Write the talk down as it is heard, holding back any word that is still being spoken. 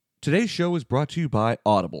Today's show is brought to you by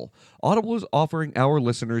Audible. Audible is offering our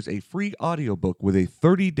listeners a free audiobook with a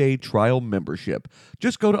 30-day trial membership.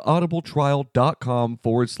 Just go to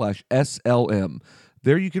audibletrial.com/SLM.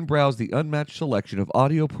 There you can browse the unmatched selection of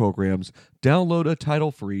audio programs, download a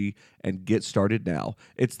title free, and get started now.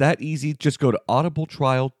 It's that easy. Just go to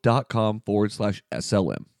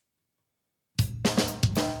audibletrial.com/SLM.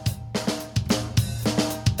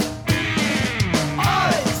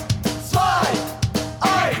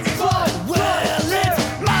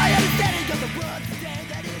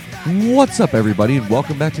 What's up, everybody, and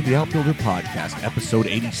welcome back to the Outfielder Podcast, episode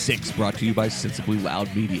 86, brought to you by Sensibly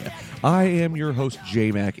Loud Media. I am your host,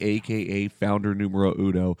 J-Mac, a.k.a. Founder Numero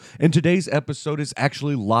Uno, and today's episode is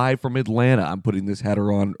actually live from Atlanta. I'm putting this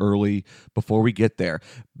header on early before we get there.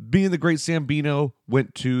 Me and the great Sambino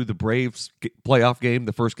went to the Braves playoff game,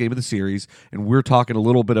 the first game of the series, and we're talking a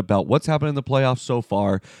little bit about what's happened in the playoffs so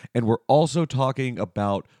far, and we're also talking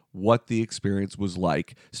about what the experience was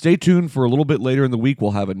like. Stay tuned for a little bit later in the week.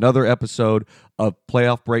 We'll have another episode of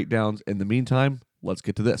playoff breakdowns. In the meantime, let's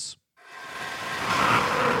get to this.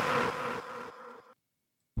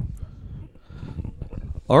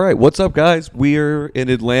 All right, what's up, guys? We're in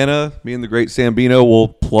Atlanta. Me and the great Sambino will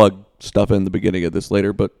plug stuff in the beginning of this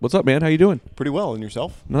later. But what's up, man? How you doing? Pretty well. And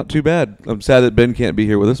yourself? Not too bad. I'm sad that Ben can't be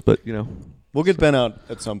here with us, but, you know. We'll get Ben out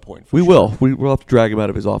at some point. We will. We'll have to drag him out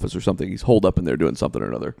of his office or something. He's holed up in there doing something or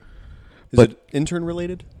another. Is it intern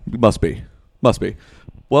related? Must be.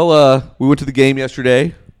 Well, we went to the game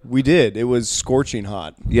yesterday. We did. It was scorching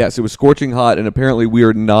hot. Yes, it was scorching hot, and apparently we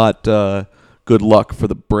are not good luck for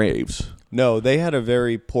the Braves. No, they had a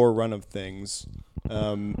very poor run of things.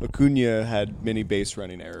 Acuna had many base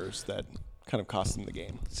running errors that kind of cost them the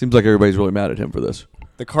game. Seems like everybody's really mad at him for this.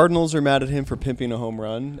 The Cardinals are mad at him for pimping a home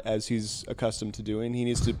run, as he's accustomed to doing. He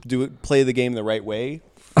needs to play the game the right way,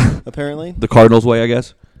 apparently. The Cardinals way, I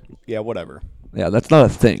guess? Yeah, whatever. Yeah, that's not a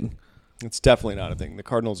thing. It's definitely not a thing. The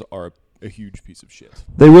Cardinals are a huge piece of shit.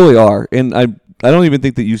 They really are. And I don't even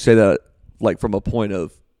think that you say that like from a point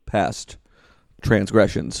of past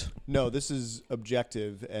transgressions. No, this is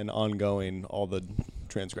objective and ongoing, all the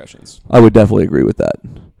transgressions. I would definitely agree with that.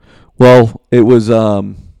 Well, it was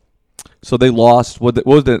so they lost. What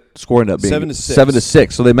was the score end up being? 7-6.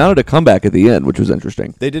 7-6. So they mounted a comeback at the end, which was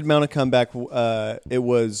interesting. They did mount a comeback. It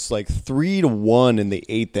was like 3-1 in the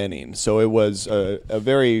 8th inning. So it was a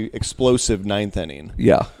very explosive 9th inning.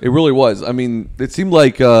 Yeah, it really was. I mean, it seemed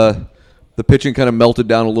like the pitching kind of melted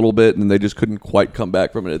down a little bit, and they just couldn't quite come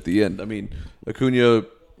back from it at the end. I mean, Acuna,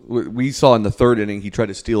 we saw in the 3rd inning, he tried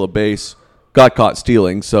to steal a base, got caught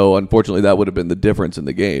stealing. So unfortunately, that would have been the difference in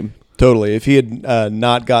the game. Totally. If he had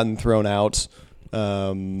not gotten thrown out,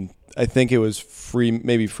 I think it was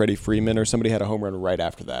maybe Freddie Freeman or somebody had a home run right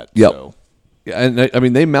after that. Yep. So. Yeah, and I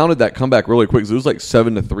mean, they mounted that comeback really quick. So it was like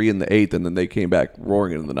 7-3 in the 8th, and then they came back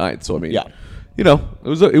roaring in the 9th. So I mean, you know, it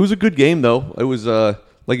was a good game though. It was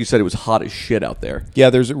like you said, it was hot as shit out there. Yeah,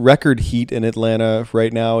 there's record heat in Atlanta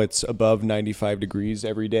right now. It's above 95 degrees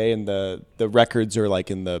every day, and the records are like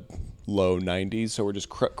in the low 90s, so we're just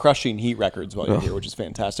crushing heat records while you're here, which is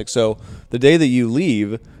fantastic. So the day that you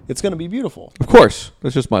leave, it's going to be beautiful. Of course.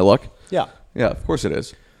 That's just my luck. Yeah, of course it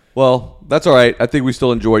is. Well, that's all right. I think we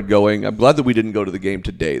still enjoyed going. I'm glad that we didn't go to the game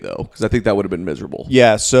today, though, because I think that would have been miserable.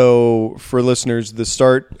 Yeah, so for listeners, the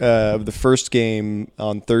start of the first game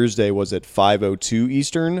on Thursday was at 5:02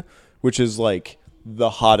 Eastern, which is like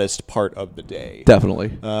the hottest part of the day.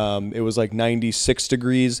 Definitely. It was like 96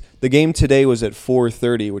 degrees. The game today was at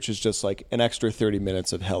 4:30, which is just like an extra 30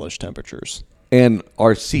 minutes of hellish temperatures. And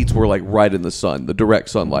our seats were like right in the sun, the direct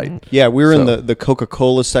sunlight. Yeah, we were in the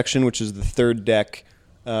Coca-Cola section, which is the 3rd deck,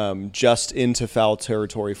 just into foul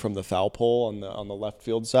territory from the foul pole on the left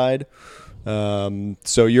field side.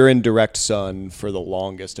 So you're in direct sun for the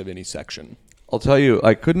longest of any section. I'll tell you,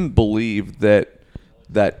 I couldn't believe that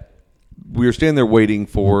we were standing there waiting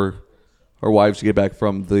for our wives to get back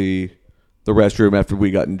from the restroom after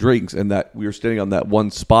we gotten drinks, and that we were standing on that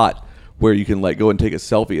one spot where you can like go and take a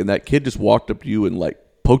selfie, and that kid just walked up to you and like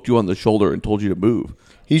poked you on the shoulder and told you to move.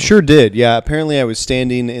 He sure did. Yeah, apparently I was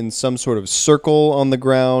standing in some sort of circle on the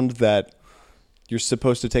ground that you're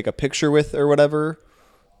supposed to take a picture with or whatever.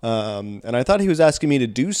 And I thought he was asking me to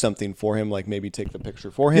do something for him, like maybe take the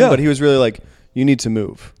picture for him, but he was really like, you need to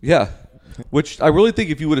move. Yeah. Which I really think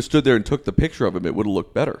if you would have stood there and took the picture of him, it would have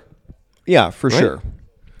looked better. Yeah, for sure.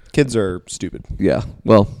 Kids are stupid. Yeah.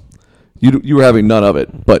 Well, you were having none of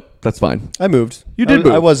it, but that's fine. I moved. You did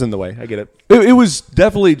move. I was in the way. I get it. It was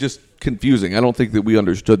definitely just confusing. I don't think that we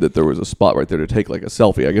understood that there was a spot right there to take like a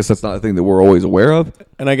selfie. I guess that's not a thing that we're always aware of.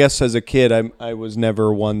 And I guess as a kid, I was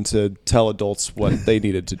never one to tell adults what they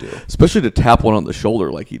needed to do. Especially to tap one on the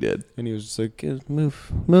shoulder like he did. And he was just like,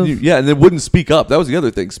 move. Yeah, and then wouldn't speak up. That was the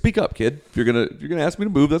other thing. Speak up, kid. If you're gonna ask me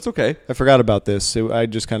to move, that's okay. I forgot about this. I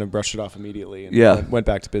just kind of brushed it off immediately and went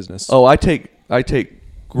back to business. Oh, I take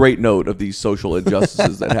great note of these social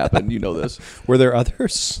injustices that happen. You know this. Were there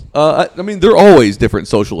others? I mean, there are always different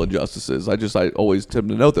social injustices. I always tend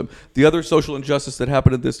to note them. The other social injustice that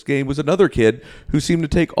happened in this game was another kid who seemed to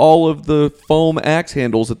take all of the foam axe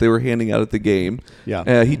handles that they were handing out at the game.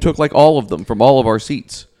 Yeah. He took like all of them from all of our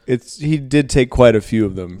seats. He did take quite a few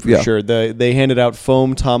of them for sure. They handed out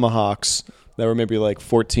foam tomahawks that were maybe like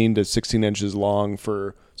 14 to 16 inches long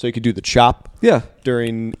so you could do the chop. Yeah.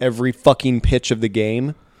 During every fucking pitch of the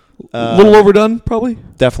game. A little overdone, probably?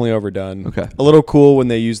 Definitely overdone. Okay. A little cool when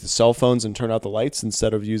they used the cell phones and turn out the lights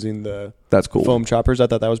instead of using the That's cool. foam choppers. I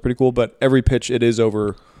thought that was pretty cool. But every pitch, it is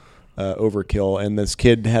overkill. And this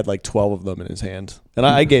kid had like 12 of them in his hand. And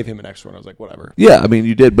I gave him an extra one. I was like, whatever. Yeah, I mean,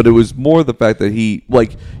 you did. But it was more the fact that he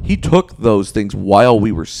took those things while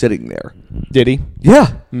we were sitting there. Did he?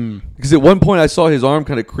 Yeah. Because at one point I saw his arm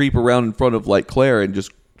kind of creep around in front of like Claire and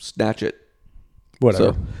just snatch it.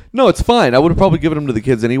 Whatever. So, no, it's fine. I would have probably given them to the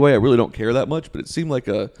kids anyway. I really don't care that much, but it seemed like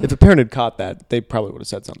if a parent had caught that, they probably would have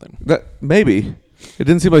said something. Maybe. It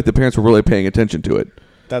didn't seem like the parents were really paying attention to it.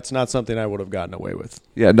 That's not something I would have gotten away with.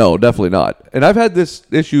 Yeah, no, definitely not. And I've had this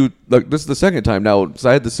issue, like this is the second time now, because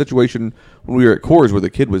I had the situation when we were at Coors where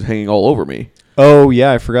the kid was hanging all over me. Oh,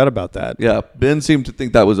 yeah, I forgot about that. Yeah, Ben seemed to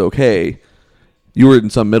think that was okay. You were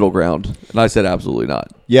in some middle ground, and I said absolutely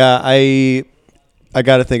not. Yeah, I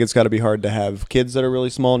got to think it's got to be hard to have kids that are really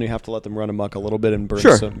small and you have to let them run amok a little bit and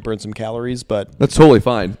burn some calories. But that's totally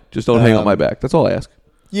fine. Just don't hang on my back. That's all I ask.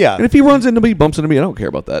 Yeah. And if he runs into me, bumps into me, I don't care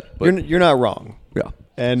about that. But you're not wrong. Yeah.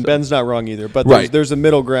 And Ben's not wrong either. But Right. there's a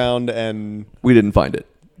middle ground, and we didn't find it.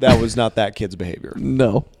 That was not that kid's behavior.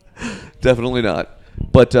 No, definitely not.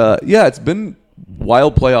 But yeah, it's been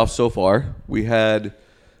wild playoffs so far. We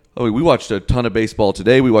watched a ton of baseball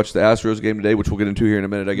today. We watched the Astros game today, which we'll get into here in a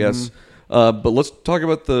minute, I guess. Mm-hmm. But let's talk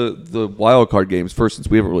about the wild card games first, since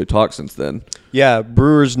we haven't really talked since then. Yeah,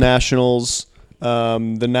 Brewers Nationals.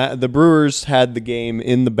 The Brewers had the game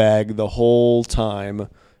in the bag the whole time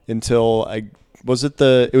until it was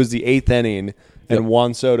the eighth inning, and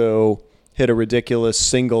Juan Soto hit a ridiculous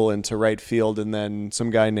single into right field, and then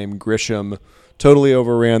some guy named Grisham totally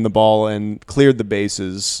overran the ball and cleared the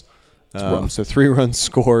bases. So 3 runs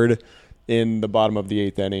scored in the bottom of the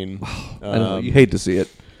eighth inning. I know, you hate to see it.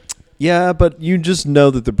 Yeah, but you just know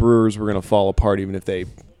that the Brewers were going to fall apart even if they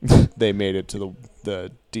made it to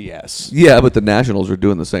the DS. Yeah, but the Nationals are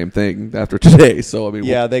doing the same thing after today. So I mean,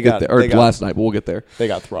 they got last night, but we'll get there. They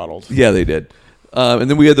got throttled. Yeah, they did. And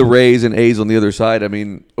then we had the Rays and A's on the other side. I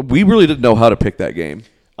mean, we really didn't know how to pick that game.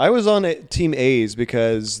 I was on Team A's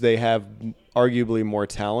because they have arguably more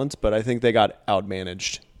talent, but I think they got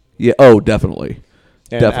outmanaged. Yeah. Oh, definitely.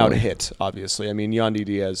 And out-hit, obviously. I mean, Yandy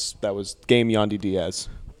Diaz, that was game Yandy Diaz.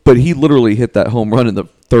 But he literally hit that home run in the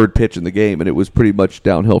third pitch in the game, and it was pretty much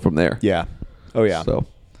downhill from there. Yeah. Oh, yeah. So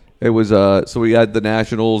it was. So we had the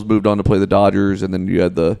Nationals moved on to play the Dodgers, and then you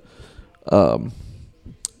had the,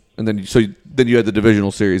 then you had the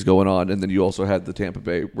divisional series going on, and then you also had the Tampa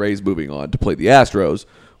Bay Rays moving on to play the Astros,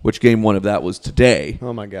 which game 1 of that was today.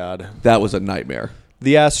 Oh my God. That was a nightmare.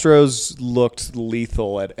 The Astros looked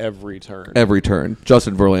lethal at every turn. Every turn.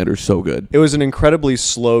 Justin Verlander's so good. It was an incredibly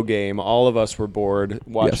slow game. All of us were bored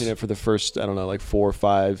watching it for the first, 4,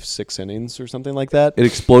 5, 6 innings or something like that. It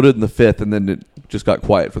exploded in the 5th, and then it just got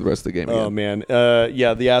quiet for the rest of the game again. Oh, man.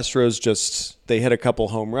 Yeah, the Astros they hit a couple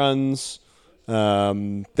home runs.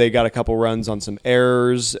 They got a couple runs on some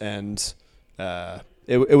errors, and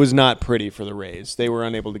it was not pretty for the Rays. They were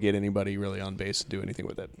unable to get anybody really on base to do anything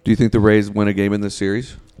with it. Do you think the Rays win a game in this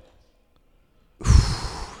series?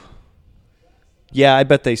 Yeah, I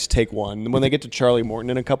bet they take one. When they get to Charlie Morton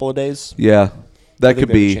in a couple of days. Yeah, that could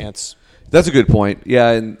be. A chance. That's a good point. Yeah,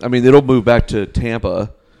 and I mean, it'll move back to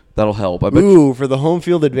Tampa. That'll help. I bet for the home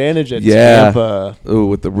field advantage at Tampa. Ooh,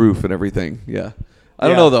 with the roof and everything. Yeah. I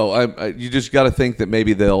don't know, though. You just got to think that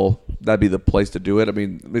maybe that'd be the place to do it. I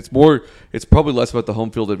mean, it's probably less about the home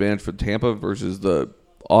field advantage for Tampa versus the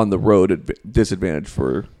on the road disadvantage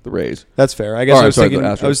for the Rays. That's fair. I guess I was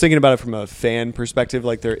thinking about it from a fan perspective.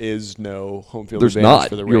 Like, there is no home field advantage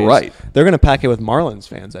for the Rays. You're right. They're going to pack it with Marlins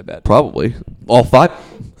fans, I bet. Probably. All 5.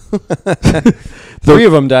 3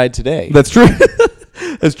 of them died today. That's true.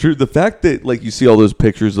 That's true. The fact that, like, you see all those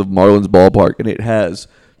pictures of Marlins ballpark and it has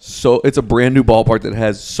it's a brand new ballpark that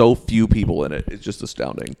has so few people in it. It's just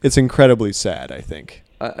astounding. It's incredibly sad, I think.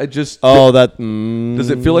 I just does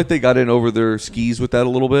it feel like they got in over their skis with that a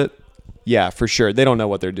little bit? Yeah, for sure. They don't know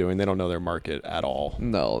what they're doing. They don't know their market at all.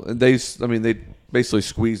 No, and they basically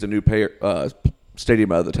squeezed a new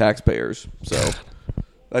stadium out of the taxpayers. So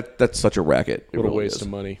that's such a racket. What a waste of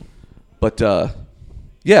money. But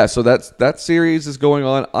yeah, so that series is going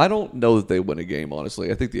on. I don't know that they win a game,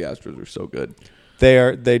 honestly. I think the Astros are so good.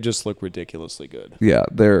 They just look ridiculously good. Yeah,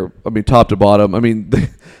 they're top to bottom.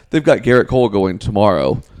 They've got Garrett Cole going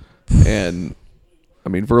tomorrow, and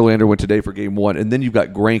Verlander went today for game 1, and then you've got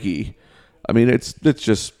Greinke. It's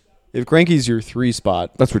just, if Greinke's your 3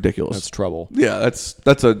 spot, that's ridiculous. That's trouble. Yeah, that's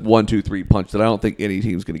a 1-2-3 punch that I don't think any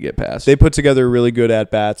team's going to get past. They put together really good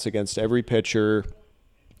at bats against every pitcher.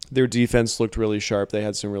 Their defense looked really sharp. They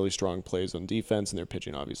had some really strong plays on defense, and their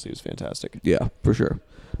pitching obviously is fantastic. Yeah, for sure.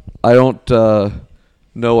 I don't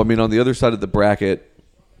know. On the other side of the bracket,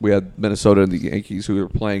 we had Minnesota and the Yankees who are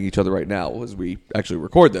playing each other right now as we actually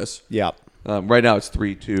record this. Yeah. Right now it's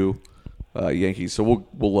 3-2 Yankees. So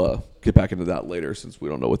we'll get back into that later since we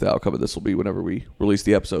don't know what the outcome of this will be whenever we release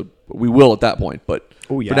the episode. We will at that point, but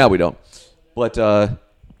for now we don't. But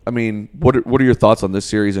what are your thoughts on this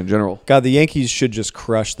series in general? God, the Yankees should just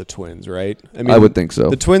crush the Twins, right? I would think so.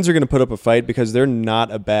 The Twins are going to put up a fight because they're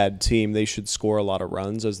not a bad team. They should score a lot of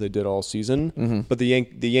runs as they did all season. Mm-hmm. But the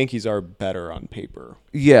Yankees are better on paper.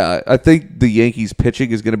 Yeah, I think the Yankees pitching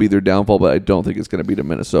is going to be their downfall, but I don't think it's going to be to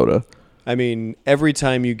Minnesota. Every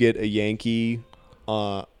time you get a Yankee,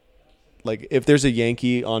 if there's a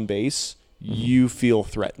Yankee on base, you feel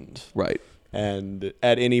threatened. Right. And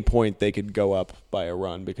at any point, they could go up by a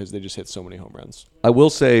run because they just hit so many home runs. I will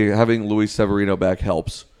say having Luis Severino back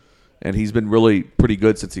helps, and he's been really pretty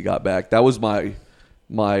good since he got back. That was my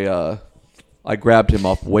I grabbed him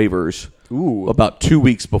off waivers about 2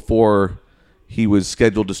 weeks before he was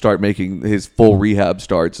scheduled to start making his full rehab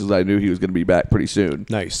starts, as I knew he was going to be back pretty soon.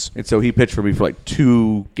 Nice. And so he pitched for me for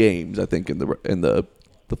 2 games, I think, in the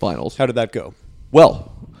finals. How did that go?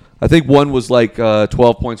 Well, I think one was 12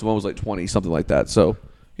 points, and one was 20, something like that. So,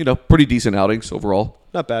 pretty decent outings overall.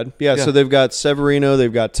 Not bad. Yeah, so they've got Severino,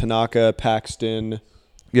 they've got Tanaka, Paxton.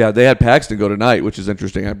 Yeah, they had Paxton go tonight, which is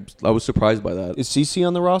interesting. I was surprised by that. Is CeCe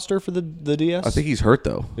on the roster for the DS? I think he's hurt,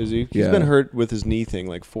 though. Is he? He's been hurt with his knee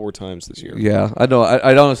thing 4 times this year. Yeah, I know.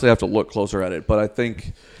 I'd honestly have to look closer at it, but I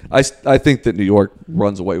think that New York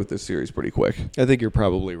runs away with this series pretty quick. I think you're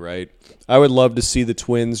probably right. I would love to see the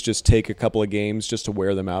Twins just take a couple of games just to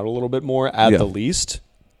wear them out a little bit more at the least.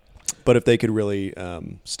 But if they could really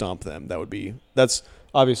stomp them, that's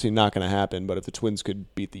obviously not going to happen. But if the Twins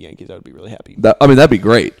could beat the Yankees, I would be really happy. That'd be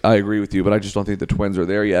great. I agree with you, but I just don't think the Twins are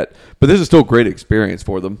there yet. But this is still a great experience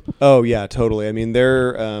for them. Oh yeah, totally.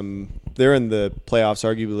 They're in the playoffs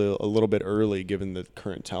arguably a little bit early given the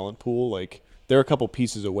current talent pool. They're a couple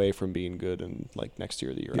pieces away from being good in next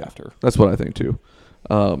year or the year after. That's what I think too.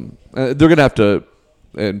 They're going to have to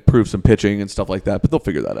improve some pitching and stuff like that, but they'll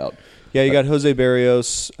figure that out. Yeah, you got Jose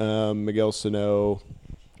Barrios, Miguel Sano.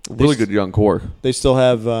 Really good young core. They still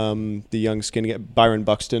have the young skinny Byron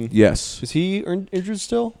Buxton. Yes. Is he injured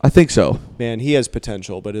still? I think so. Man, he has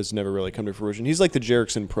potential, but has never really come to fruition. He's like the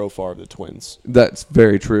Jerickson Profar of the Twins. That's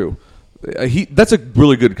very true. That's a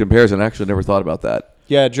really good comparison. I actually never thought about that.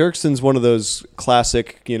 Yeah, Jerickson's one of those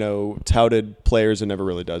classic, touted players and never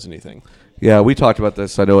really does anything. Yeah, we talked about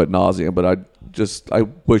this, I know, ad nauseum, but I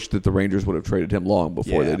wish that the Rangers would have traded him long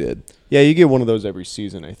before they did. Yeah, you get one of those every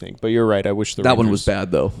season, I think. But you're right. I wish that one was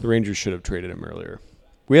bad, though. The Rangers should have traded him earlier.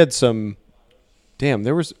 We had some. Damn,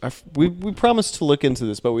 there was. We promised to look into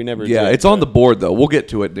this, but we never did. Yeah, it's on the board, though. We'll get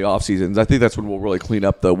to it in the off seasons. I think that's when we'll really clean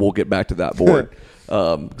up, though. We'll get back to that board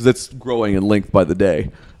because it's growing in length by the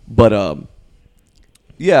day. But I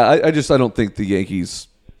don't think the Yankees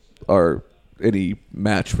are any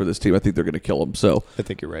match for this team. I think they're going to kill them. So I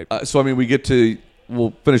think you're right.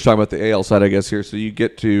 We'll finish talking about the AL side, I guess, here. So you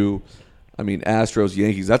get to, Astros,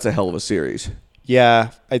 Yankees. That's a hell of a series.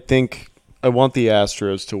 Yeah, I think I want the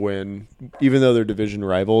Astros to win, even though they're division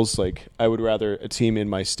rivals. I would rather a team in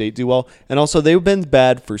my state do well. And also, they've been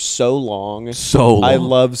bad for so long. I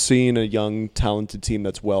love seeing a young, talented team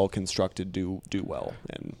that's well constructed do well.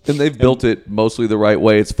 And they've built it mostly the right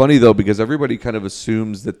way. It's funny, though, because everybody kind of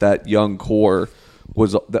assumes that young core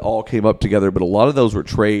that all came up together, but a lot of those were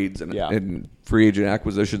trades and free agent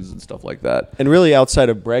acquisitions and stuff like that. And really, outside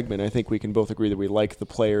of Bregman, I think we can both agree that we like the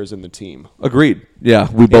players and the team. Agreed. Yeah,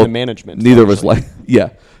 we both. The management. Neither of us like.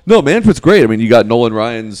 Yeah, no, management's great. You got Nolan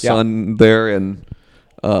Ryan's son there, and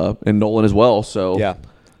Nolan as well. So yeah,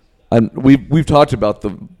 and we've talked about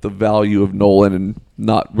the value of Nolan, and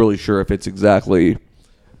not really sure if it's exactly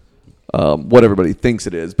what everybody thinks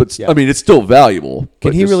it is. But, Yeah. I mean, it's still valuable.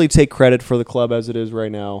 Can he really take credit for the club as it is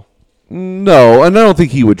right now? No, and I don't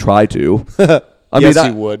think he would try to. Yes,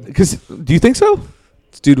 he would. Because do you think so?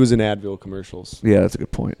 This dude was in Advil commercials. Yeah, that's a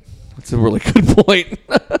good point. That's a really good point.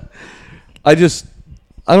 I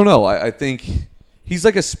don't know. I think he's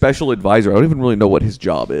like a special advisor. I don't even really know what his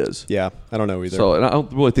job is. Yeah, I don't know either. So, and I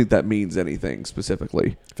don't really think that means anything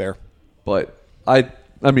specifically. Fair. But I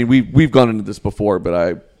mean, we've gone into this before,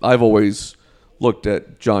 but I've always looked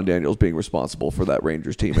at John Daniels being responsible for that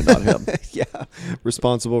Rangers team and not him. Yeah,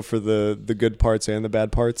 responsible for the good parts and the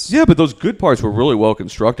bad parts. Yeah, but those good parts were really well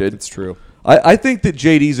constructed. It's true. I think that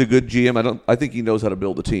JD's a good GM. I think he knows how to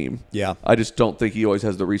build a team. Yeah. I just don't think he always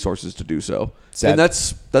has the resources to do so. Sad. And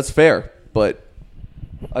that's fair, but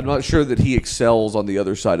I'm not sure that he excels on the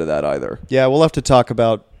other side of that either. Yeah, we'll have to talk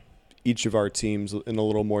about each of our teams in a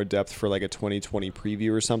little more depth for like a 2020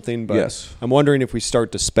 preview or something. But yes. I'm wondering if we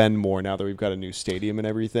start to spend more now that we've got a new stadium and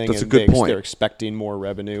everything. That's and a good point. They're expecting more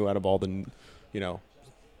revenue out of all the,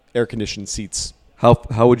 air-conditioned seats.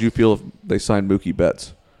 How would you feel if they signed Mookie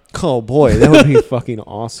Betts? Oh, boy, that would be fucking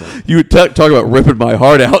awesome. You would talk about ripping my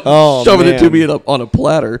heart out, shoving it to man. me on a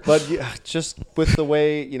platter. But just with the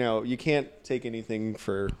way, you can't take anything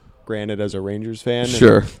for granted as a Rangers fan.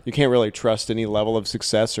 Sure. You can't really trust any level of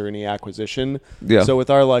success or any acquisition. Yeah. So with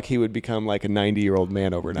our luck, he would become like a 90-year-old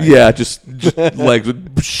man overnight. Yeah, just legs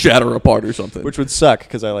would shatter apart or something. Which would suck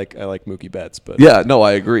because I like Mookie Betts. But yeah, no,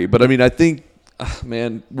 I agree. But I mean, I think,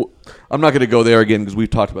 man, I'm not going to go there again because we've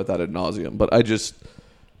talked about that ad nauseum. But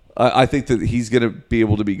I think that he's going to be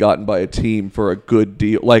able to be gotten by a team for a good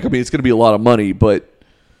deal. Like, I mean, it's going to be a lot of money, but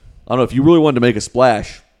I don't know if you really wanted to make a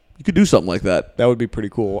splash, you could do something like that. That would be pretty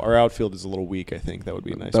cool. Our outfield is a little weak, I think. That would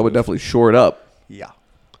be a nice. That would definitely shore it up. Yeah.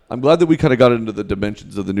 I'm glad that we kind of got into the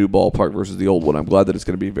dimensions of the new ballpark versus the old one. I'm glad that it's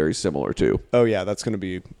going to be very similar, too. Oh, yeah. That's going to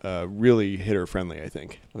be really hitter-friendly, I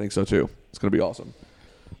think. I think so, too. It's going to be awesome.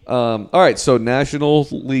 All right, so National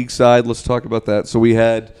League side, let's talk about that. So we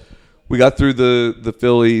got through the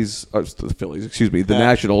Phillies, the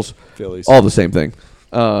Nationals. Phillies. All the same thing.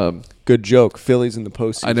 Good joke. Phillies in the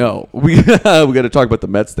postseason. I know. We got to talk about the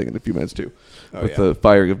Mets thing in a few minutes, too, with the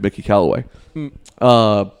firing of Mickey Calloway.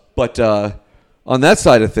 But on that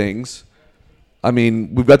side of things, I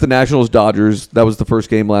mean, we've got the Nationals-Dodgers. That was the first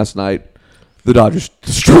game last night. The Dodgers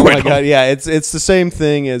destroyed Oh, my them. God. Yeah, it's the same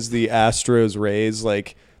thing as the Astros-Rays.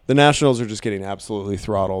 Like, the Nationals are just getting absolutely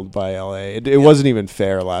throttled by L.A. It wasn't even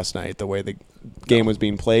fair last night, the way the game was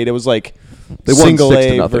being played. It was like They won single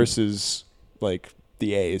 6-0 A versus, like,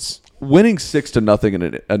 the A's. Winning 6-0 in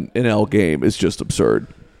an NL game is just absurd.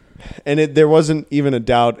 And there wasn't even a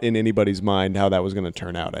doubt in anybody's mind how that was going to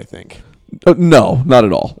turn out, I think. No, not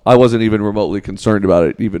at all. I wasn't even remotely concerned about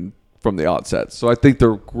it, even from the outset. So I think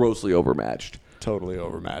they're grossly overmatched. Totally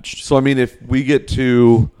overmatched. So, I mean, if we get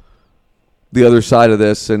to the other side of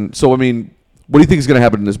this, and so, I mean, what do you think is going to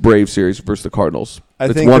happen in this Braves series versus the Cardinals? I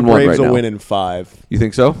It's think the 1-1 Braves right will now. win in 5. You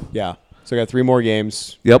think so? Yeah. So I got 3 more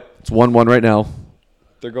games. Yep. It's 1-1 right now.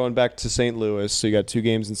 They're going back to St. Louis, so you got 2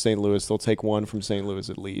 games in St. Louis. They'll take 1 from St. Louis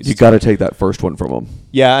at least. You got to take that first one from them.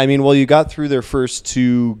 Yeah, I mean, well, you got through their first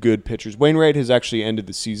 2 good pitchers. Wainwright has actually ended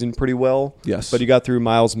the season pretty well. Yes. But you got through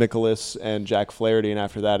Miles Mikolas and Jack Flaherty, and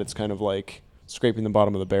after that, it's kind of like scraping the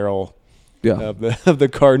bottom of the barrel of the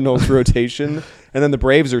Cardinals' rotation. And then the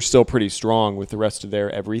Braves are still pretty strong with the rest of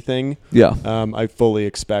their everything. Yeah. I fully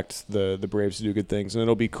expect the Braves to do good things, and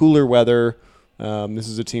it'll be cooler weather. This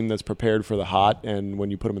is a team that's prepared for the hot, and when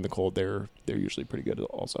you put them in the cold, they're usually pretty good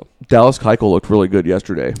also. Dallas Keuchel looked really good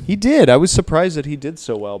yesterday. He did. I was surprised that he did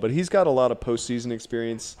so well, but he's got a lot of postseason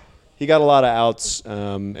experience. He got a lot of outs,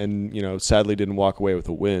 and sadly didn't walk away with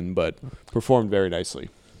a win, but performed very nicely.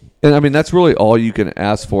 And, I mean, that's really all you can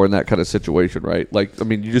ask for in that kind of situation, right? Like, I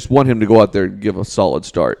mean, you just want him to go out there and give a solid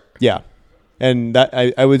start. Yeah. And that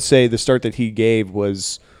I would say the start that he gave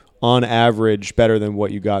was on average better than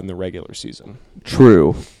what you got in the regular season.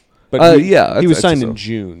 True. But he was signed in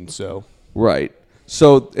June, so right.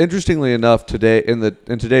 So interestingly enough, today in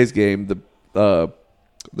today's game, the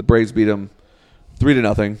Braves beat them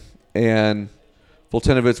 3-0, and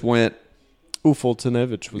Fultenovich went.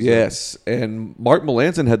 Fultenovich was yes, and Mark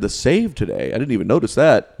Melancon had the save today. I didn't even notice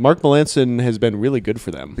that. Mark Melancon has been really good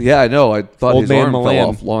for them. Yeah, I know. I thought Old his man arm Milan. fell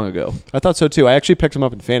off long ago. I thought so too. I actually picked him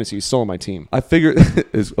up in fantasy. He's still on my team. I figured,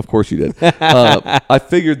 of course you did. I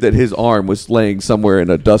figured that his arm was laying somewhere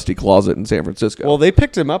in a dusty closet in San Francisco. Well, they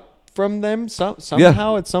picked him up from them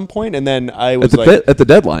somehow at some point, and then I was at the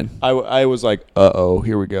deadline. I was like, uh-oh,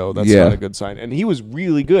 here we go. That's not a good sign. And he was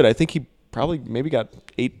really good. I think he probably maybe got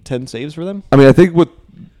 8-10 saves for them. I mean, I think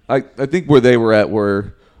where they were at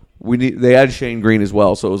were They had Shane Green as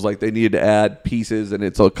well, so it was like they needed to add pieces, and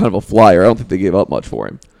it's a kind of a flyer. I don't think they gave up much for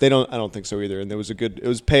him. I don't think so either. And it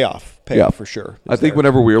was payoff for sure. I think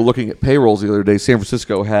whenever we were looking at payrolls the other day, San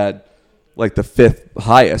Francisco had like the 5th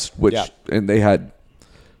highest, and they had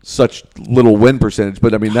such little win percentage.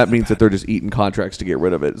 But I mean, that means that they're just eating contracts to get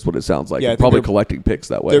rid of it. Is what it sounds like. Yeah, probably collecting picks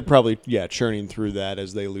that way. They're probably churning through that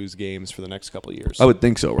as they lose games for the next couple of years. I would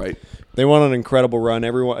think so, right? They won an incredible run.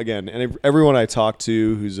 Everyone I talk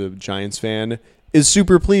to who's a Giants fan is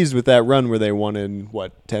super pleased with that run where they won in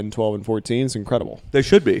 10, 12, and 14. It's incredible. They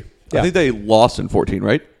should be. Yeah. I think they lost in 14,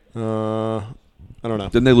 right? I don't know.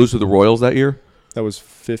 Didn't they lose to the Royals that year? That was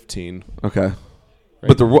 15. Okay.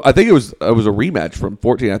 Right. But I think it was a rematch from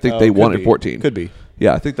 14. I think they won in 14. Could be.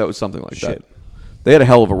 Yeah, I think that was something like that. They had a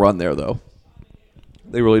hell of a run there, though.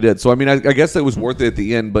 They really did. So, I mean, I guess it was worth it at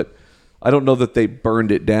the end, but I don't know that they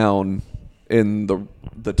burned it down in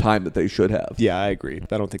the time that they should have. Yeah, I agree.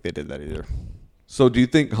 I don't think they did that either. So, do you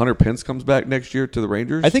think Hunter Pence comes back next year to the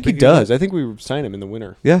Rangers? I think he does. I think we sign him in the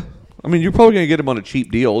winter. Yeah. I mean, you're probably going to get him on a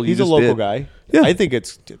cheap deal. He's a local guy. Yeah. I think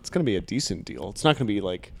it's going to be a decent deal. It's not going to be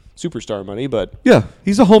like superstar money, but yeah,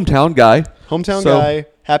 he's a hometown guy. Guy,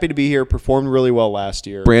 happy to be here. Performed really well last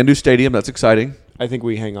year. Brand new stadium, that's exciting. I think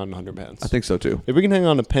we hang on to Hunter Pence. I think so too. If we can hang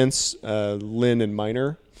on to Pence, Lynn, and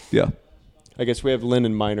Minor, yeah. I guess we have Lynn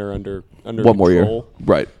and Minor under one control, more year,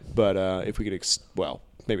 right? But if we could,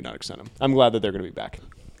 maybe not extend them. I'm glad that they're going to be back.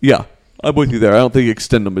 Yeah, I'm with you there. I don't think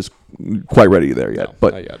extend them is quite ready there yet, no,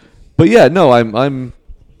 not yet. But yeah, no,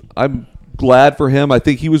 I'm glad for him. I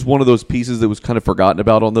think he was one of those pieces that was kind of forgotten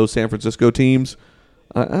about on those San Francisco teams.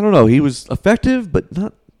 I don't know. He was effective, but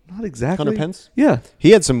not exactly. Hunter Pence? Yeah.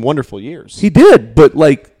 He had some wonderful years. He did, but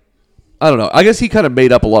I don't know. I guess he kind of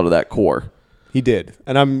made up a lot of that core. He did.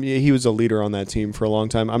 And he was a leader on that team for a long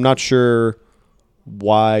time. I'm not sure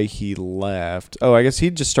why he left. Oh, I guess he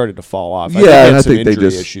just started to fall off. Yeah, I think they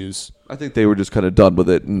just issues. I think they were just kind of done with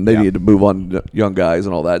it, and they needed to move on to young guys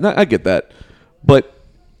and all that. And I get that. But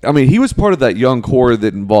I mean, he was part of that young core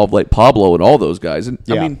that involved like Pablo and all those guys. And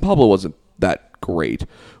I mean, Pablo wasn't that great,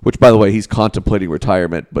 which, by the way, he's contemplating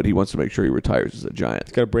retirement, but he wants to make sure he retires as a Giant.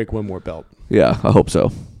 He's got to break one more belt. Yeah, I hope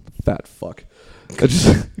so. Fat fuck. It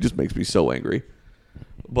just makes me so angry.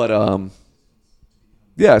 But,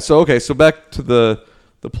 yeah, so back to the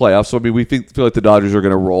playoffs. So, I mean, we feel like the Dodgers are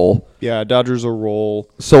going to roll. Yeah, Dodgers will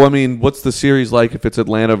roll. So, I mean, what's the series like if it's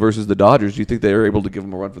Atlanta versus the Dodgers? Do you think they are able to give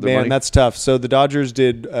them a run for their money? Man, that's tough. So, the Dodgers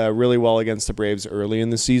did really well against the Braves early in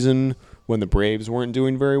the season when the Braves weren't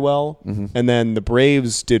doing very well. Mm-hmm. And then the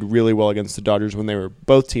Braves did really well against the Dodgers when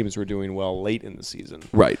both teams were doing well late in the season.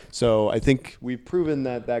 Right. So, I think we've proven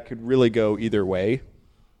that could really go either way.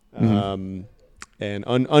 Mm-hmm. And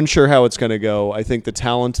unsure how it's going to go. I think the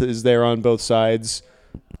talent is there on both sides.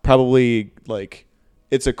 Probably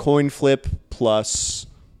it's a coin flip plus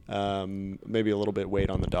maybe a little bit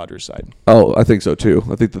weight on the Dodgers side. Oh, I think so too.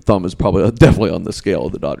 I think the thumb is probably definitely on the scale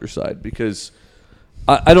of the Dodgers side because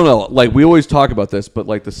I don't know. Like we always talk about this, but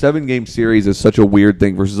like the 7-game series is such a weird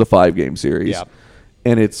thing versus a 5-game series. Yeah.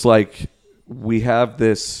 And it's like we have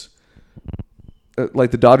this.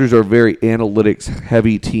 Like the Dodgers are a very analytics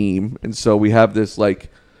heavy team, and so we have this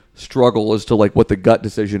like struggle as to like what the gut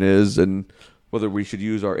decision is and whether we should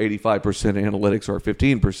use our 85% analytics or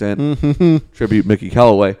 15%. Mm-hmm. Tribute Mickey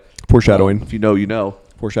Calloway. Foreshadowing. If you know, you know.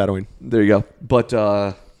 Foreshadowing. There you go. But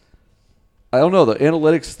I don't know. The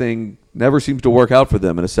analytics thing never seems to work out for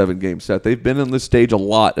them in a 7-game set. They've been in this stage a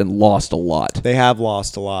lot and lost a lot. They have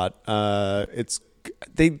lost a lot.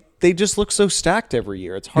 They just look so stacked every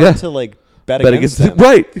year. It's hard to bet against them.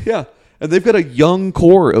 Right, yeah. And they've got a young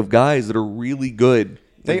core of guys that are really good.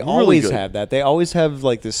 They always have that. They always have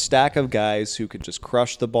this stack of guys who could just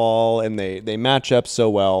crush the ball, and they match up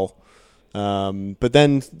so well. But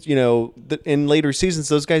then, in later seasons,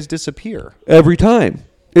 those guys disappear. Every time.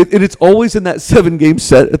 And it's always in that 7-game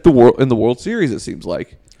set in the World Series, it seems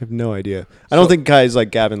like. I have no idea. I don't think guys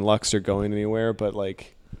like Gavin Lux are going anywhere, but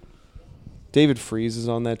David Freese is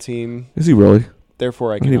on that team. Is he really?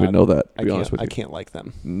 Therefore, I didn't even know that, to be honest with you. I can't like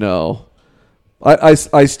them. No. I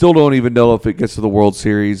still don't even know if it gets to the World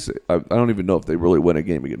Series. I don't even know if they really win a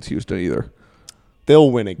game against Houston either. They'll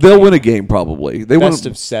win a game. They'll win a game probably. Best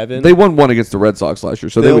of 7. They won one against the Red Sox last year,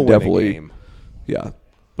 so they would definitely. Win a game. Yeah.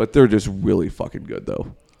 But they're just really fucking good,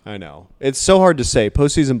 though. I know. It's so hard to say.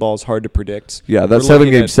 Postseason ball is hard to predict. Yeah, that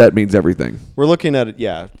 7-game set means everything. We're looking at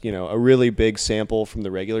a really big sample from the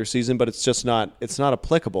regular season, but it's just not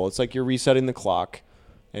applicable. It's like you're resetting the clock.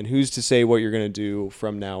 And who's to say what you're going to do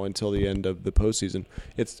from now until the end of the postseason?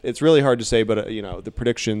 It's really hard to say, but the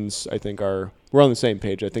predictions I think we're on the same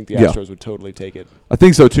page. I think the Astros would totally take it. I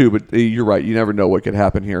think so too, but you're right. You never know what could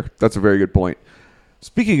happen here. That's a very good point.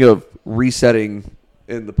 Speaking of resetting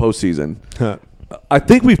in the postseason, I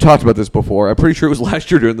think we've talked about this before. I'm pretty sure it was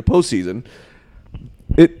last year during the postseason.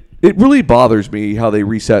 It really bothers me how they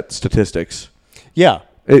reset statistics. Yeah.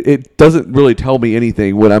 It doesn't really tell me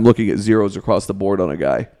anything when I'm looking at zeros across the board on a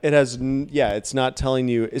guy. It's not telling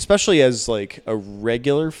you, especially as like a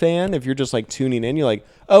regular fan. If you're just like tuning in, you're like,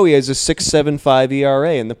 oh, he has a 6.75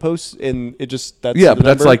 ERA in the post, and that's but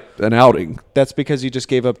that's like an outing. That's because he just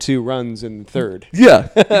gave up 2 runs in the third. Yeah,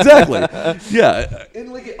 exactly. Yeah,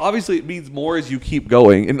 and like obviously it means more as you keep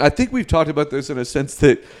going, and I think we've talked about this in a sense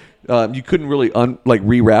that. You couldn't really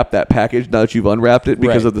rewrap that package now that you've unwrapped it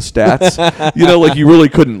because of the stats. Like you really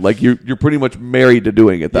couldn't. Like you're pretty much married to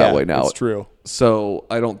doing it that way now. That's true. So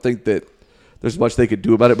I don't think that there's much they could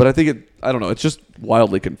do about it. But I think I don't know. It's just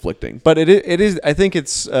wildly conflicting. But it is. I think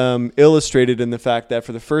it's illustrated in the fact that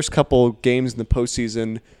for the first couple games in the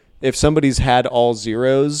postseason, if somebody's had all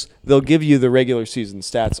zeros, they'll give you the regular season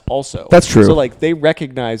stats also. That's true. So they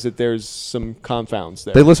recognize that there's some confounds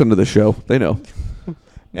there. They listen to the show. They know.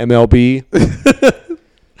 MLB.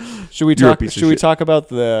 Should we talk about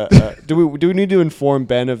the? Do we need to inform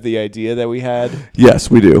Ben of the idea that we had? Yes,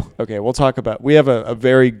 we do. Okay, we'll talk about. We have a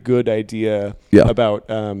very good idea about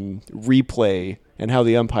replay and how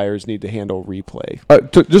the umpires need to handle replay.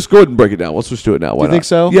 Just go ahead and break it down. Let's just do it now. Why do you think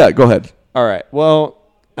so? Yeah, go ahead. All right. Well,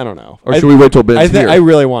 I don't know. Or should we wait till Ben's here? I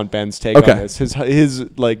really want Ben's take on this. His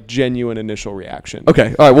genuine initial reaction.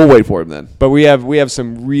 Okay. All right. We'll wait for him then. But we have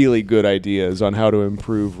some really good ideas on how to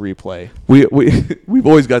improve replay. We've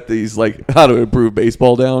always got these how to improve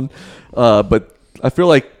baseball down, but I feel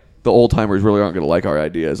like the old timers really aren't going to like our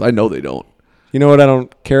ideas. I know they don't. You know what I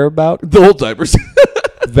don't care about? The old timers.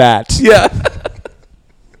 That. Yeah.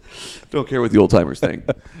 Don't care what the old timers think.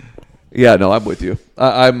 Yeah, no, I'm with you.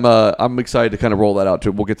 I'm excited to kind of roll that out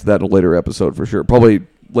too. We'll get to that in a later episode for sure. Probably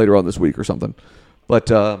later on this week or something.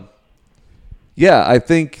 But I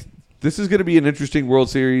think this is going to be an interesting World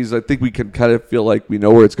Series. I think we can kind of feel like we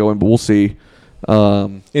know where it's going, but we'll see.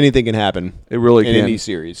 Anything can happen. It really can. In any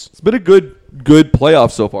series. It's been a good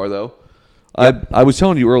playoff so far, though. Yep. I was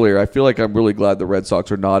telling you earlier, I feel like I'm really glad the Red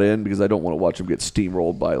Sox are not in because I don't want to watch them get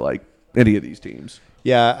steamrolled by any of these teams.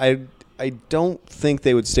 Yeah, I don't think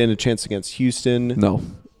they would stand a chance against Houston. No.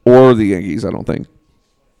 Or the Yankees, I don't think.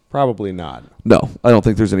 Probably not. No, I don't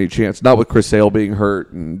think there's any chance. Not with Chris Sale being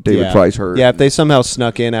hurt and David Price hurt. Yeah, if they somehow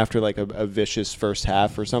snuck in after a vicious first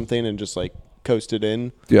half or something and just coasted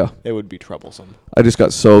in, it would be troublesome. I just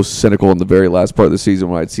got so cynical in the very last part of the season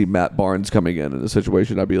when I'd see Matt Barnes coming in a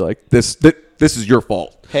situation. I'd be like, this is your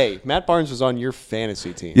fault. Hey, Matt Barnes was on your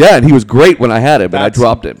fantasy team. Yeah, and he was great when I had him, and I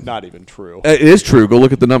dropped him. Not even true. It is true. Go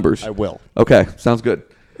look at the numbers. I will. Okay, sounds good.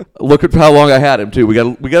 Look at how long I had him too. We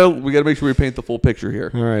got to make sure we paint the full picture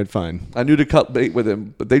here. All right, fine. I knew to cut bait with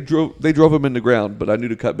him, but they drove him in the ground. But I knew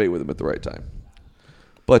to cut bait with him at the right time.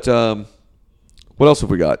 But what else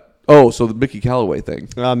have we got? Oh, so the Mickey Calloway thing.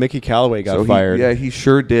 Mickey Calloway got fired. He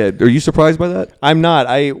sure did. Are you surprised by that? I'm not.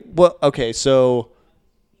 Okay, so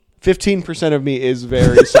 15% of me is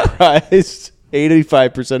very surprised.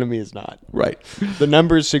 85% of me is not. Right. The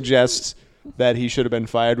numbers suggest that he should have been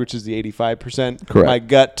fired, which is the 85%. Correct. My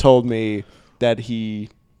gut told me that he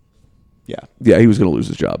was going to lose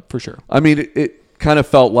his job. For sure. I mean, it kind of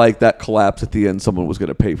felt like that collapse at the end, someone was going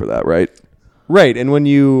to pay for that, right? Right, and when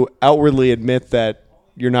you outwardly admit that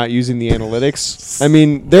you're not using the analytics, I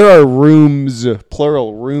mean, there are rooms,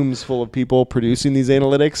 plural rooms, full of people producing these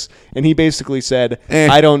analytics, and he basically said,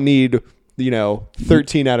 I don't need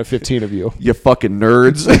 13 out of 15 of you. You fucking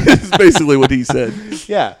nerds. Is basically what he said.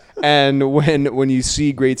 Yeah. And when you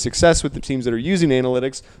see great success with the teams that are using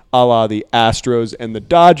analytics, a la the Astros and the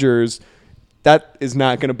Dodgers, that is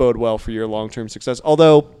not going to bode well for your long-term success.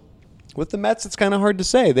 Although, with the Mets, it's kind of hard to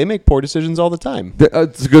say. They make poor decisions all the time.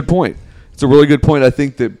 That's a good point. It's a really good point. I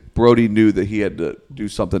think that Brody knew that he had to do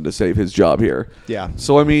something to save his job here. Yeah.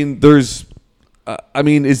 So, I mean, is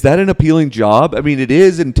that an appealing job? I mean, it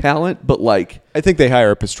is in talent, but I think they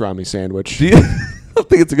hire a pastrami sandwich. I don't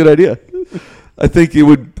think it's a good idea. I think it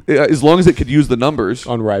would, as long as it could use the numbers.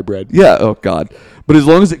 On rye bread. Yeah, oh God. But as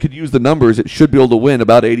long as it could use the numbers, it should be able to win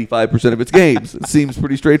about 85% of its games. It seems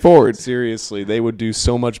pretty straightforward. Seriously, they would do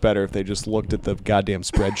so much better if they just looked at the goddamn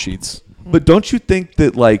spreadsheets. But don't you think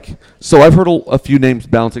that, so I've heard a few names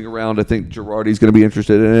bouncing around. I think Girardi's going to be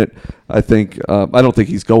interested in it. I think, I don't think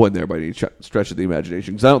he's going there by any stretch of the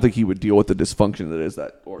imagination because I don't think he would deal with the dysfunction that is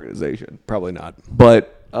that organization. Probably not.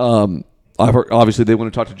 But Obviously, they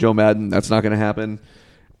want to talk to Joe Madden. That's not going to happen.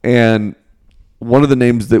 And one of the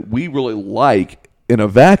names that we really like in a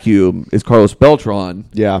vacuum is Carlos Beltran.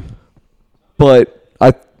 Yeah. But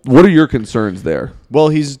what are your concerns there? Well,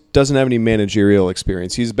 he doesn't have any managerial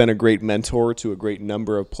experience. He's been a great mentor to a great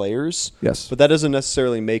number of players. Yes. But that doesn't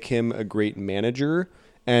necessarily make him a great manager.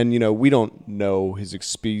 And, we don't know his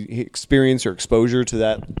experience or exposure to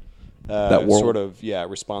that sort of,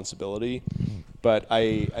 responsibility. But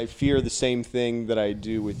I fear the same thing that I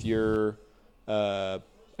do with your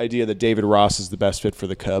idea that David Ross is the best fit for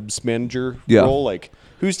the Cubs manager role. Like,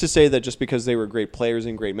 who's to say that just because they were great players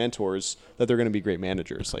and great mentors that they're going to be great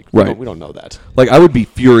managers? Like, we don't know that. Like, I would be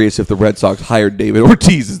furious if the Red Sox hired David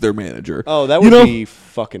Ortiz as their manager. Oh, that would be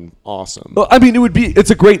fucking awesome. Well, I mean,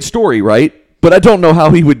 it's a great story, right? But I don't know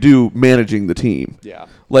how he would do managing the team. Yeah.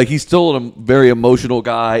 Like, he's still a very emotional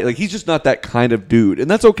guy. Like, he's just not that kind of dude. And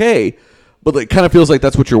that's okay. But it kind of feels like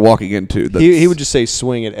that's what you're walking into. He would just say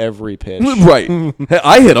swing at every pitch. Right.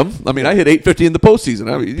 I hit him. I mean, I hit 850 in the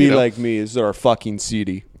postseason. I mean, like me. Is our fucking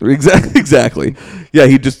CD. Exactly. Yeah,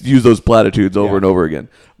 he'd just use those platitudes over and over again.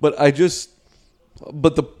 But I guess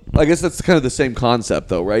that's kind of the same concept,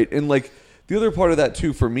 though, right? And, like, the other part of that,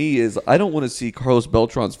 too, for me is I don't want to see Carlos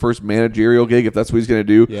Beltran's first managerial gig, if that's what he's going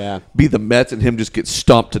to do, be the Mets and him just get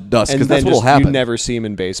stomped to dust, because that's what will happen. You never see him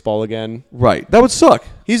in baseball again. Right. That would suck.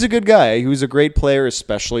 He's a good guy. He was a great player,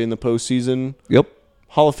 especially in the postseason. Yep.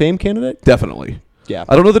 Hall of Fame candidate? Definitely. Yeah.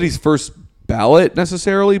 I don't know that he's first ballot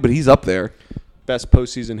necessarily, but he's up there. Best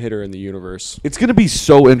postseason hitter in the universe. It's going to be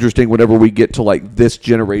so interesting whenever we get to, like, this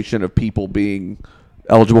generation of people being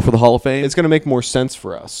eligible for the Hall of Fame. It's going to make more sense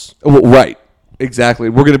for us. Well, right. Exactly.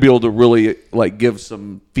 We're going to be able to really, like, give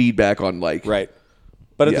some feedback on, like... Right.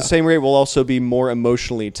 But at the same rate, we'll also be more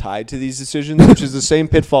emotionally tied to these decisions, which is the same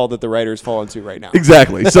pitfall that the writers fall into right now.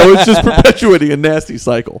 Exactly. So it's just perpetuating a nasty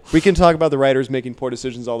cycle. We can talk about the writers making poor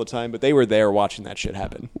decisions all the time, but they were there watching that shit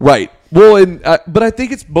happen. Right. Well, but I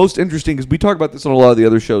think it's most interesting because we talk about this on a lot of the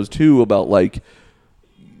other shows, too, about, like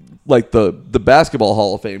the Basketball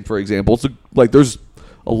Hall of Fame, for example. It's like there's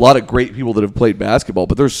a lot of great people that have played basketball,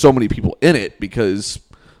 but there's so many people in it because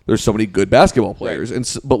there's so many good basketball players.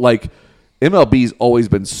 Right. But like MLB's always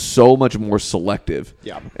been so much more selective.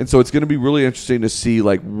 Yeah. And so it's going to be really interesting to see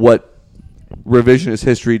like what revisionist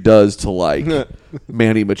history does to like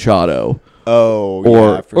Manny Machado.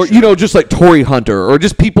 Or just like Torrey Hunter or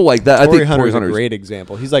just people like that. Torrey Hunter's a great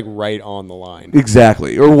example. He's like right on the line.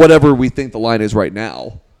 Exactly. Or whatever we think the line is right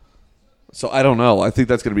now. So I don't know. I think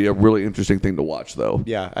that's going to be a really interesting thing to watch, though.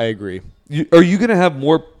 Yeah, I agree. Are you going to have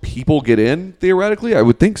more people get in, theoretically? I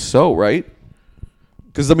would think so, right?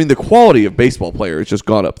 Because, I mean, the quality of baseball players has just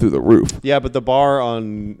gone up through the roof. Yeah, but the bar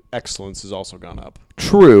on excellence has also gone up.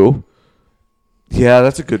 True. Yeah,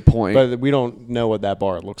 that's a good point. But we don't know what that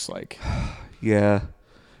bar looks like. Yeah.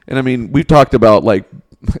 And, I mean, we've talked about, like,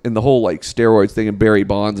 in the whole, like, steroids thing and Barry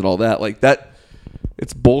Bonds and all that. Like, that,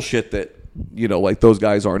 it's bullshit that, you know, like those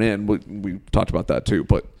guys aren't in. We talked about that too,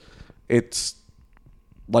 but it's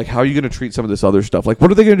like, how are you going to treat some of this other stuff? Like, what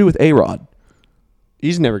are they going to do with A-Rod?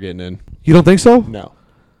 He's never getting in. You don't think so? No.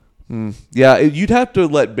 Yeah, you'd have to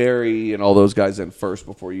let Barry and all those guys in first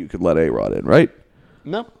before you could let A-Rod in, right?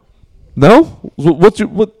 No. No?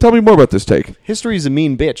 Tell me more about this take. History's a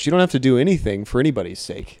mean bitch. You don't have to do anything for anybody's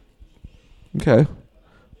sake. Okay.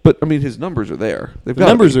 But, I mean, his numbers are there. The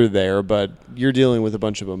numbers are there, but you're dealing with a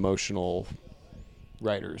bunch of emotional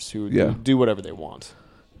writers who do whatever they want.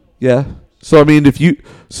 Yeah. So, I mean,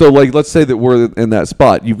 like, let's say that we're in that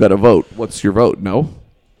spot. You've got a vote. What's your vote? No?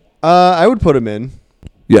 I would put him in.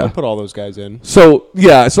 Yeah. I'd put all those guys in. So,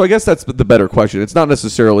 yeah. So, I guess that's the better question. It's not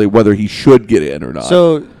necessarily whether he should get in or not.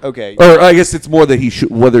 So, okay. Or I guess it's more that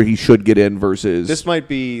whether he should get in versus... This might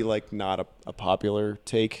be, like, not a popular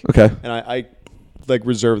take. Okay. And I like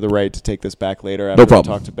reserve the right to take this back later after I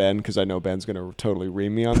talk to Ben, because I know Ben's going to totally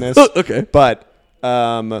ream me on this. Okay. But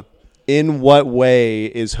in what way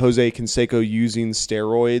is Jose Canseco using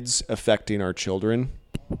steroids affecting our children?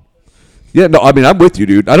 Yeah, no, I mean, I'm with you,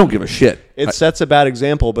 dude. I don't give a shit. It sets a bad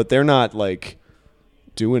example, but they're not, like,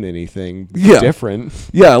 doing anything different.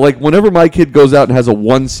 Yeah, like, whenever my kid goes out and has a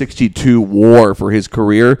 162 WAR for his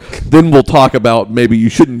career, then we'll talk about maybe you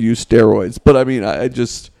shouldn't use steroids. But, I mean, I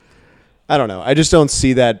don't know. I just don't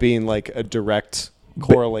see that being like a direct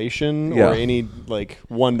correlation or any like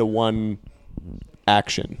one-to-one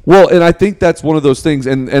action. Well, and I think that's one of those things,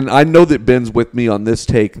 and I know that Ben's with me on this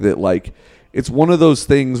take, that like it's one of those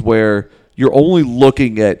things where you're only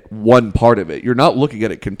looking at one part of it. You're not looking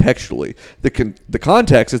at it contextually. The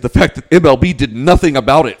context is the fact that MLB did nothing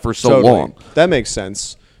about it for so long. That makes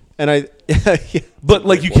sense. And yeah, but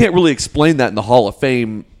like you can't really explain that in the Hall of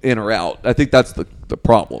Fame in or out. I think that's the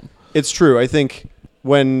problem. it's true. I think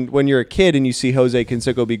when you're a kid and you see Jose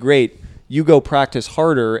Canseco be great, you go practice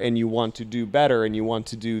harder and you want to do better and you want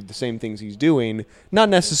to do the same things he's doing, not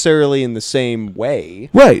necessarily in the same way.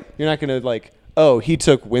 Right. You're not going to like, oh, he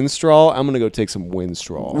took Winstrol, I'm going to go take some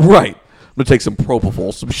Winstrol. Right. I'm going to take some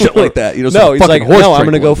propofol, some shit like that. You know, No, he's like, no, I'm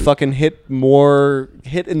going to go tranquilizer. fucking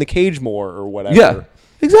hit in the cage more or whatever. Yeah,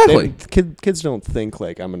 exactly. Kids don't think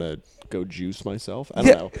like I'm going to go juice myself. I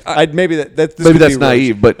Yeah, don't know. Maybe this maybe could that's be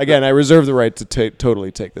naive, roast. but again, I reserve the right to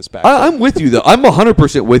totally take this back. I'm with you though. I'm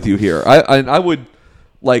 100% with you here. I would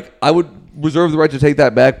reserve the right to take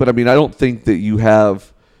that back, but I mean, I don't think that you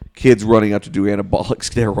have kids running out to do anabolic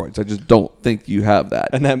steroids. I just don't think you have that.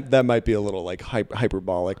 And that might be a little like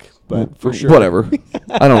hyperbolic, but for sure. Whatever.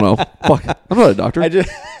 I don't know. Fuck. I'm not a doctor. I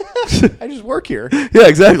just work here. Yeah,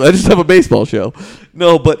 exactly. I just have a baseball show.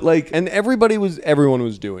 No, but like, And everyone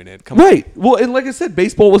was doing it. Come on. right. Well, and like I said,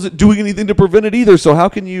 baseball wasn't doing anything to prevent it either. So how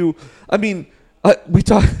can you? I mean, I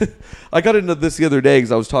got into this the other day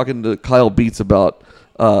because I was talking to Kyle Beats about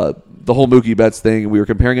the whole Mookie Betts thing, and we were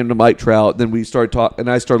comparing him to Mike Trout. Then we started talking,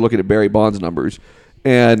 and I started looking at Barry Bonds' numbers.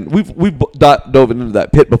 And we've dove into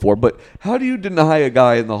that pit before, but how do you deny a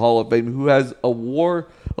guy in the Hall of Fame who has a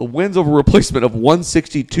wins over replacement of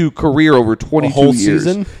 162 career over 22 whole years?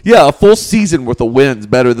 season? Yeah, a full season worth of wins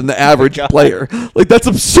better than the average player. Like, that's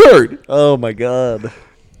absurd. Oh my god.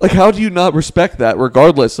 Like, how do you not respect that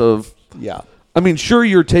regardless of... Yeah. I mean, sure,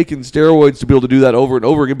 you're taking steroids to be able to do that over and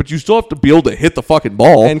over again, but you still have to be able to hit the fucking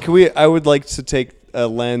ball. And I would like to take a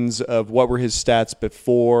lens of what were his stats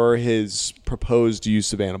before his proposed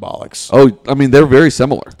use of anabolics. Oh, I mean, they're very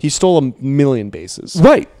similar. He stole 1 million bases.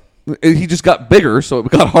 Right. He just got bigger, so it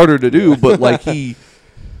got harder to do. But like I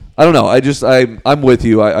don't know. I'm with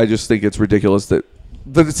you. I just think it's ridiculous that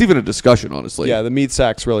it's even a discussion. Honestly. Yeah, the meat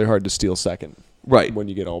sack's really hard to steal second. Right. When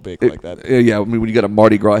you get all big like that. Yeah. I mean, when you got a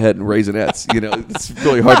Mardi Gras head and Raisinets, it's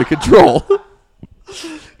really hard to control.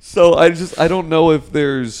 So I don't know if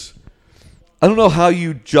there's. I don't know how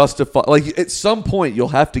you justify. Like, at some point, you'll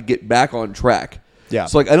have to get back on track. Yeah.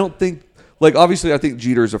 So, like, I don't think. Like, obviously, I think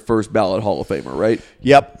Jeter's a first ballot Hall of Famer, right?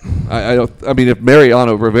 Yep. I don't. I mean, if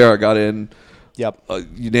Mariano Rivera got in, Yep.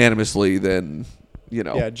 Unanimously, then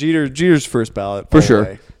Yeah, Jeter's first ballot for all sure. the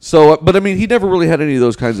way. So, but I mean, he never really had any of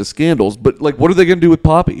those kinds of scandals. But like, what are they going to do with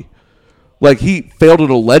Poppy? Like, he failed an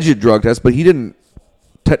alleged drug test, but he didn't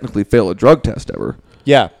technically fail a drug test ever.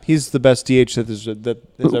 Yeah, he's the best DH that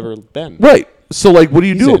has ever been. Right. So, like, what do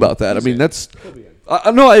you do in. about that? He's I mean, in. that's.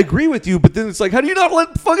 No, I agree with you, but then it's like, how do you not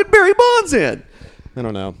let fucking Barry Bonds in? I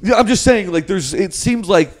don't know. Yeah, I'm just saying, like, it seems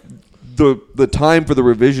like the time for the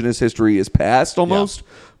revisionist history is past almost,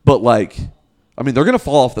 but like, I mean, they're gonna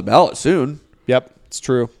fall off the ballot soon. Yep, it's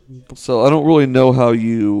true. So I don't really know how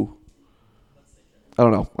you. I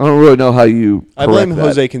don't know. I don't really know how you. I blame correct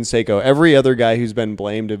Jose that. Canseco. Every other guy who's been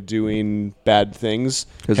blamed of doing bad things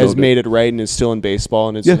Has has owned made it right and is still in baseball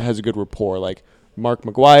and Yeah. has a good rapport. Like Mark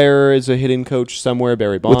McGwire is a hitting coach somewhere.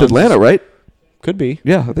 Barry Bonds with Atlanta, right? could be.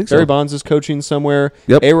 Yeah, I think so. Barry Bonds is coaching somewhere.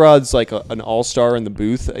 Yep. A-Rod's like an all-star in the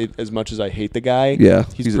booth. As much as I hate the guy, Yeah,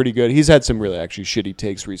 he's pretty good. He's had some really actually shitty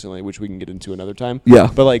takes recently, which we can get into another time. Yeah.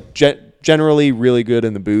 but like generally really good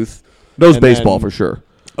in the booth. Knows And baseball then- for sure.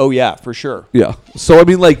 Oh yeah, for sure. Yeah. So I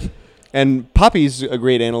mean, like, And Poppy's a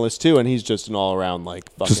great analyst too, and he's just an all-around like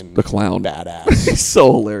just fucking the clown. badass. He's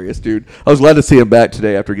so hilarious, dude. I was glad to see him back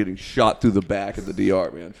today after getting shot through the back in the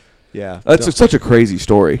DR, man. Yeah, That's such a crazy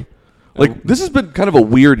story. Like, this has been kind of a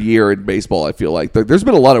weird year in baseball, I feel like. There's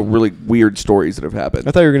been a lot of really weird stories that have happened.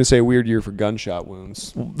 I thought you were going to say a weird year for gunshot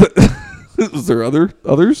wounds. Is there others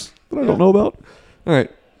that I don't know about? All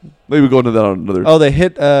right. Maybe we'll go into that on another. Oh, they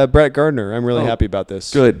hit Brett Gardner. I'm really happy about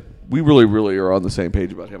this. Good. We really, really are on the same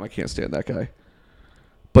page about him. I can't stand that guy.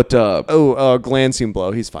 But, glancing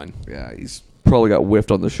blow. He's fine. yeah, he's probably got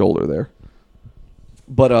whiffed on the shoulder there.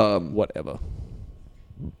 But, Whatever.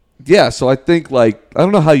 yeah, so I think, like, I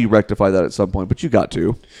don't know how you rectify that at some point, but you got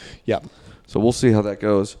to. Yeah. So we'll see how that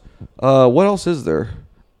goes. What else is there?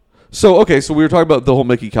 So, okay, so we were talking about the whole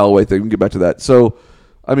Mickey Callaway thing. We can get back to that. So,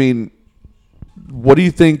 I mean, what do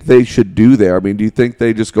you think they should do there? I mean, do you think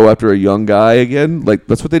they just go after a young guy again? Like,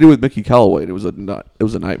 that's what they did with Mickey Callaway, and it was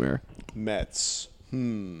a nightmare. Mets.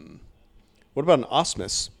 What about an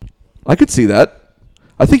Osmus? I could see that.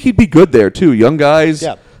 I think he'd be good there, too. Young guys.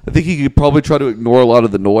 Yeah. I think he could probably try to ignore a lot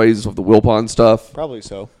of the noise of the Wilpon stuff. Probably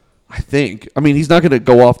so. I think. I mean, he's not going to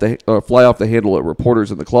go off fly off the handle at reporters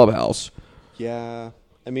in the clubhouse. Yeah.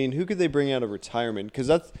 I mean, who could they bring out of retirement? Because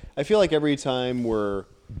I feel like every time we're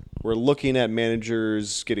looking at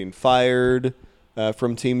managers getting fired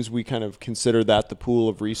from teams. We kind of consider that the pool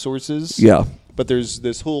of resources. Yeah. But there's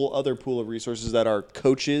this whole other pool of resources that are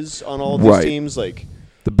coaches on all of these teams, like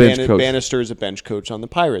the bench coach. Bannister is a bench coach on the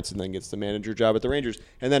Pirates and then gets the manager job at the Rangers.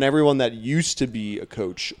 And then everyone that used to be a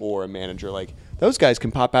coach or a manager, like those guys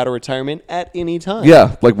can pop out of retirement at any time.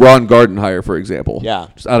 Yeah, like Ron Gardenhire, for example. Yeah.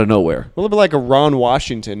 Just out of nowhere. A little bit like a Ron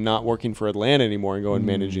Washington not working for Atlanta anymore and going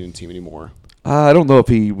managing a team anymore. I don't know if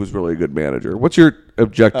he was really a good manager. What's your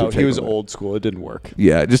objective? Oh, he was old school. It didn't work.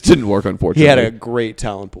 Yeah, it just didn't work, unfortunately. He had a great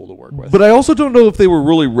talent pool to work with. But I also don't know if they were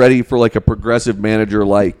really ready for like a progressive manager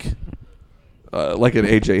like an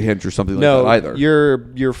AJ Hinch or something like that either.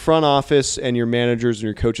 Your front office and your managers and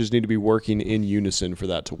your coaches need to be working in unison for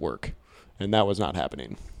that to work. And that was not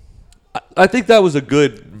happening. I think that was a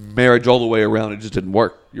good marriage all the way around. It just didn't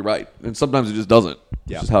work. You're right. And sometimes it just doesn't.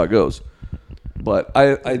 Yeah. It's just how it goes. But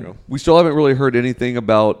we still haven't really heard anything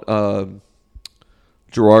about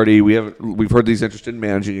Girardi. We've heard that he's interested in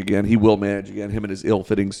managing again. He will manage again. Him in his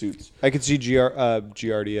ill-fitting suits. I could see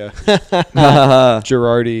Girardi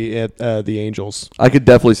at the Angels. I could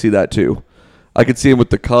definitely see that too. I could see him with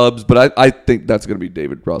the Cubs, but I think that's going to be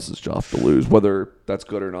David Ross's job to lose, whether that's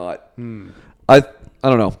good or not. I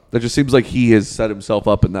don't know. That just seems like he has set himself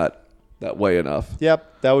up in that way enough.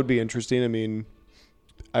 Yep, that would be interesting. I mean,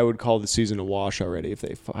 I would call the season a wash already if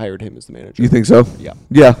they hired him as the manager. You think so? Yeah.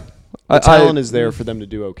 Yeah. The talent is there for them to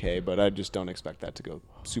do okay, but I just don't expect that to go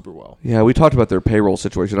super well. Yeah, we talked about their payroll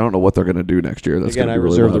situation. I don't know what they're going to do next year. That's Again, I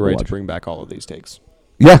really reserve the right to bring back all of these takes.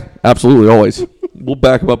 Yeah, absolutely, always. We'll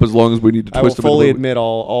back them up as long as we need to twist them. I will fully admit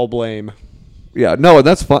all blame. Yeah, no, and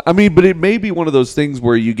that's fine. I mean, but it may be one of those things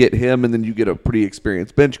where you get him and then you get a pretty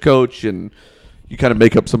experienced bench coach and you kind of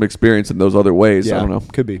make up some experience in those other ways. Yeah, I don't know.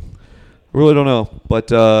 Could be. I really don't know.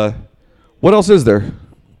 But what else is there?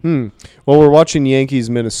 Well, we're watching Yankees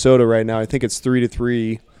Minnesota right now. I think it's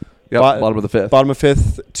 3-3. Yeah, bottom of the fifth. Bottom of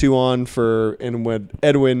fifth, 2-on for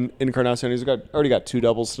Edwin Encarnacion. He's already got 2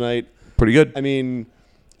 doubles tonight. Pretty good. I mean,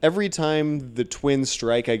 every time the Twins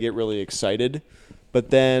strike, I get really excited. But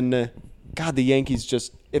then, God, the Yankees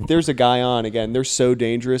just, if there's a guy on, again, they're so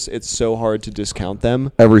dangerous, it's so hard to discount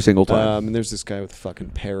them. Every single time. And there's this guy with a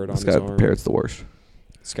fucking parrot on his arm. Parrot's the worst.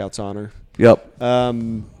 Scout's honor. Yep.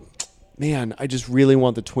 Man, I just really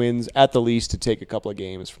want the Twins, at the least, to take a couple of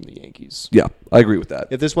games from the Yankees. Yeah, I agree with that.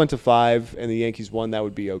 If this went to 5 and the Yankees won, that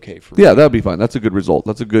would be okay for me. Yeah, that would be fine. That's a good result.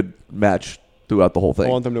 That's a good match throughout the whole thing. I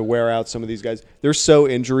want them to wear out some of these guys. They're so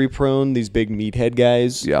injury-prone, these big meathead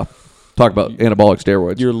guys. Yeah. Talk about anabolic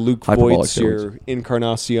steroids. Your Luke Voigts, your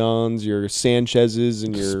Encarnacions, your Sanchez's,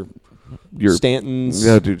 and your Stantons.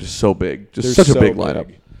 Yeah, dude, just so big. Just They're such a big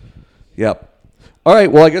lineup. Yep. All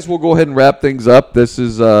right, well, I guess we'll go ahead and wrap things up. This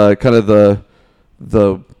is kind of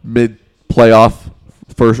the mid-playoff,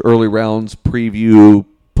 first early rounds preview,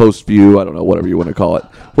 post-view, I don't know, whatever you want to call it.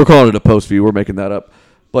 We're calling it a post-view. We're making that up.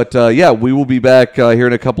 But, yeah, we will be back here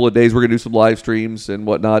in a couple of days. We're going to do some live streams and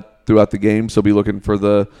whatnot throughout the game, so be looking for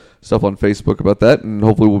the stuff on Facebook about that, and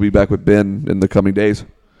hopefully we'll be back with Ben in the coming days.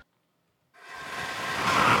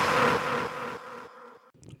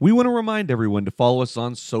 We want to remind everyone to follow us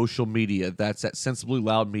on social media. That's at Sensibly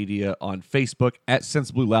Loud Media on Facebook, at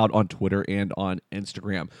Sensibly Loud on Twitter, and on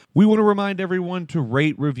Instagram. We want to remind everyone to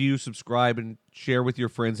rate, review, subscribe, and share with your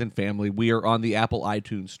friends and family. We are on the Apple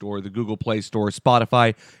iTunes Store, the Google Play Store,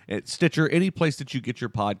 Spotify, and Stitcher, any place that you get your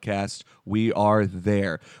podcasts. We are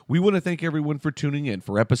there. We want to thank everyone for tuning in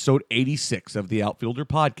for episode 86 of the Outfielder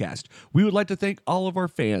Podcast. We would like to thank all of our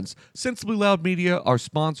fans, Sensibly Loud Media, our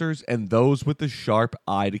sponsors, and those with the sharp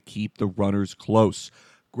eye to keep the runners close.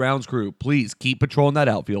 Grounds crew, please keep patrolling that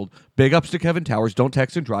outfield. Big ups to Kevin Towers. Don't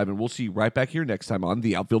text and drive, and we'll see you right back here next time on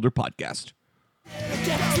the Outfielder Podcast.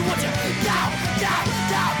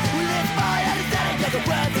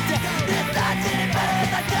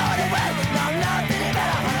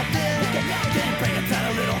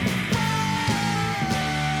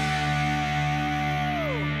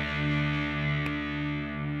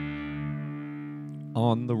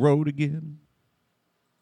 On the road again.